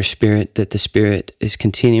in your spirit that the Spirit is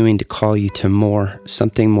continuing to call you to more,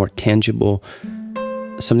 something more tangible,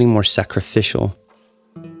 something more sacrificial,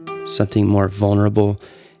 something more vulnerable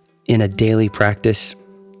in a daily practice.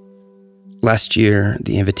 Last year,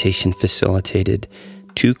 the Invitation facilitated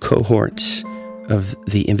 2 cohorts of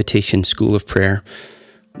the Invitation School of Prayer.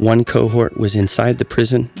 One cohort was inside the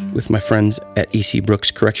prison with my friends at E.C.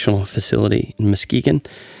 Brooks Correctional Facility in Muskegon,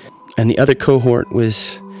 and the other cohort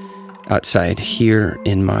was outside here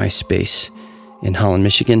in my space in Holland,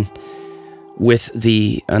 Michigan, with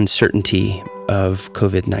the uncertainty of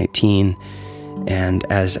COVID-19, and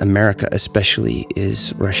as America especially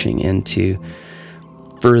is rushing into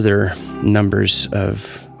further numbers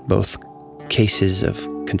of both cases of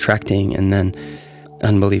contracting, and then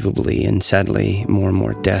unbelievably and sadly more and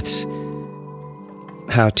more deaths,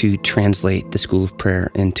 how to translate the School of Prayer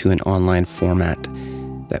into an online format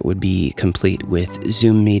that would be complete with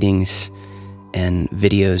Zoom meetings and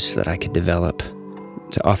videos that I could develop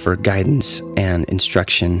to offer guidance and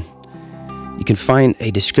instruction. You can find a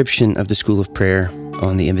description of the School of Prayer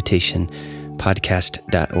on the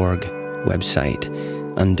invitationpodcast.org website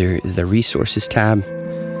under the Resources tab.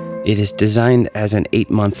 It is designed as an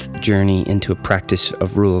 8-month journey into a practice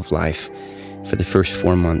of rule of life. For the first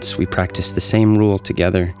 4 months, we practice the same rule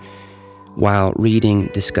together while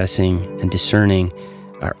reading, discussing, and discerning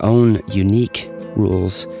our own unique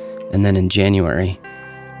rules. And then in January,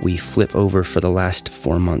 we flip over for the last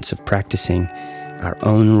 4 months of practicing our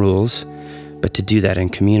own rules, but to do that in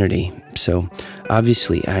community. So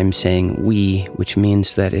obviously I'm saying we, which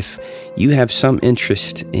means that if you have some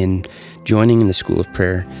interest in joining in the School of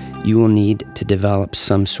Prayer, you will need to develop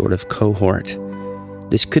some sort of cohort.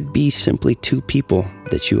 This could be simply 2 people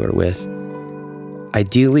that you are with.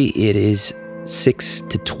 Ideally, it is 6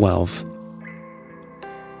 to 12.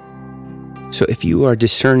 So if you are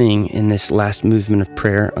discerning in this last movement of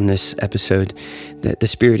prayer on this episode that the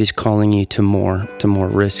Spirit is calling you to more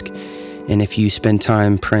risk, and if you spend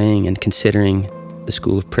time praying and considering the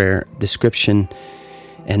School of Prayer description,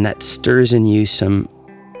 and that stirs in you some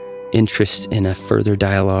interest in a further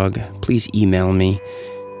dialogue, please email me,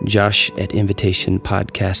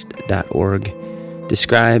 josh@invitationpodcast.org.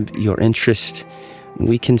 Describe your interest.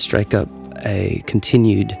 We can strike up a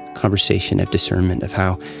continued conversation of discernment of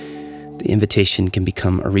how the invitation can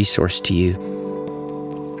become a resource to you.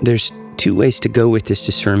 There's 2 ways to go with this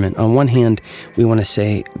discernment. On one hand, we want to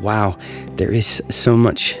say, wow, there is so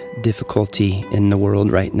much difficulty in the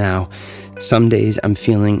world right now. Some days I'm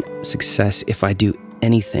feeling success if I do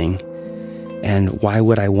anything. And why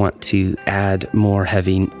would I want to add more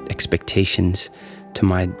heavy expectations to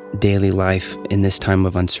my daily life in this time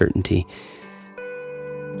of uncertainty?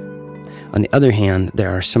 On the other hand,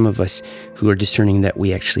 there are some of us who are discerning that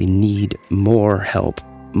we actually need more help,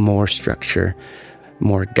 more structure,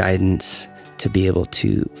 more guidance to be able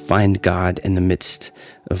to find God in the midst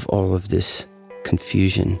of all of this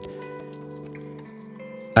confusion.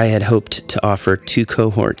 I had hoped to offer 2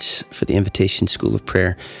 cohorts for the Invitation School of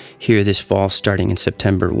Prayer here this fall, starting in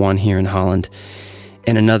September, one here in Holland,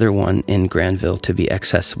 and another one in Granville to be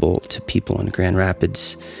accessible to people in Grand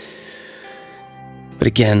Rapids. But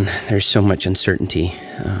again, there's so much uncertainty.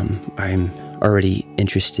 I'm already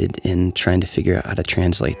interested in trying to figure out how to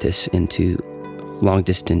translate this into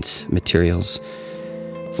long-distance materials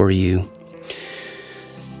for you.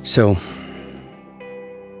 So,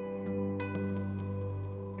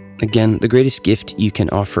 again, the greatest gift you can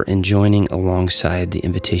offer in joining alongside the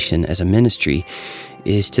invitation as a ministry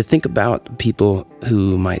is to think about people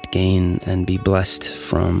who might gain and be blessed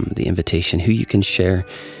from the invitation, who you can share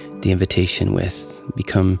the invitation with,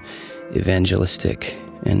 become evangelistic,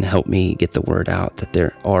 and help me get the word out that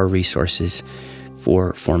there are resources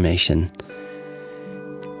for formation.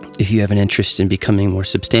 If you have an interest in becoming more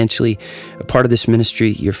substantially a part of this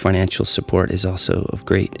ministry, your financial support is also of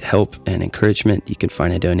great help and encouragement. You can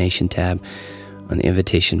find a donation tab on the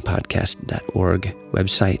invitationpodcast.org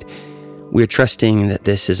website. We're trusting that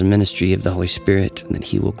this is a ministry of the Holy Spirit and that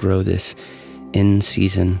He will grow this in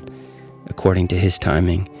season according to His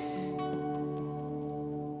timing.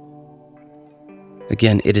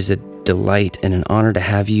 Again, it is a delight and an honor to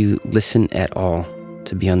have you listen at all,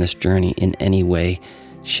 to be on this journey in any way,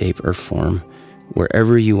 shape, or form,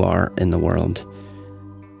 wherever you are in the world.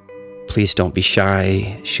 Please don't be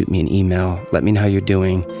shy. Shoot me an email. Let me know how you're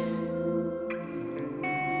doing.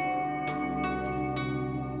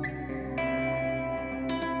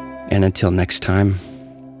 And until next time,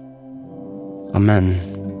 amen.